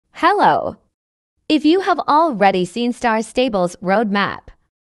Hello! If you have already seen Star Stable's roadmap,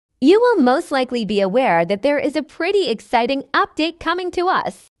 you will most likely be aware that there is a pretty exciting update coming to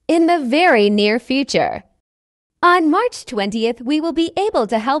us in the very near future. On March 20th, we will be able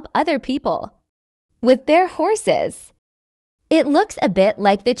to help other people with their horses. It looks a bit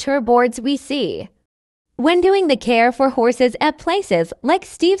like the chore boards we see when doing the care for horses at places like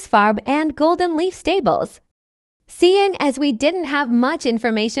𝗦𝗍𝘆 and Golden Leaf Stables. Seeing as we didn't have much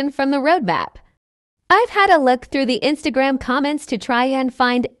information from the roadmap, I've had a look through the Instagram comments to try and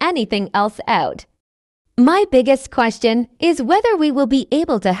find anything else out. My biggest question is whether we will be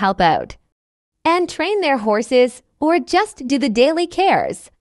able to help out and train their horses or just do the daily cares.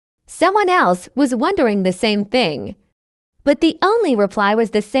 Someone else was wondering the same thing, but the only reply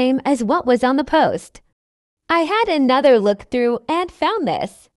was the same as what was on the post. I had another look through and found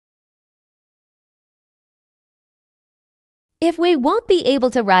this. If we won't be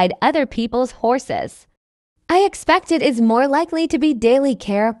able to ride other people's horses, I expect it is more likely to be daily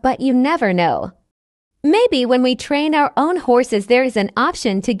care, but you never know. Maybe when we train our own horses, there is an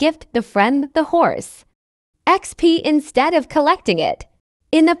option to gift the friend the horse XP instead of collecting it.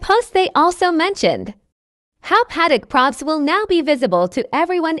 In the post, they also mentioned how paddock props will now be visible to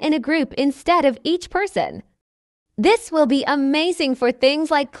everyone in a group instead of each person. This will be amazing for things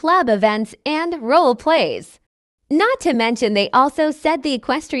like club events and role plays. Not to mention, they also said the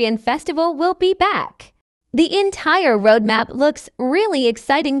equestrian festival will be back. The entire roadmap looks really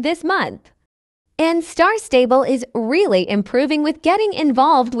exciting this month. And Star Stable is really improving with getting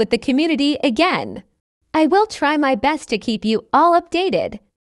involved with the community again. I will try my best to keep you all updated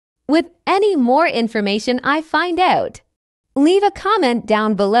with any more information I find out. Leave a comment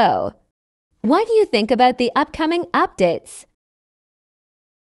down below. What do you think about the upcoming updates?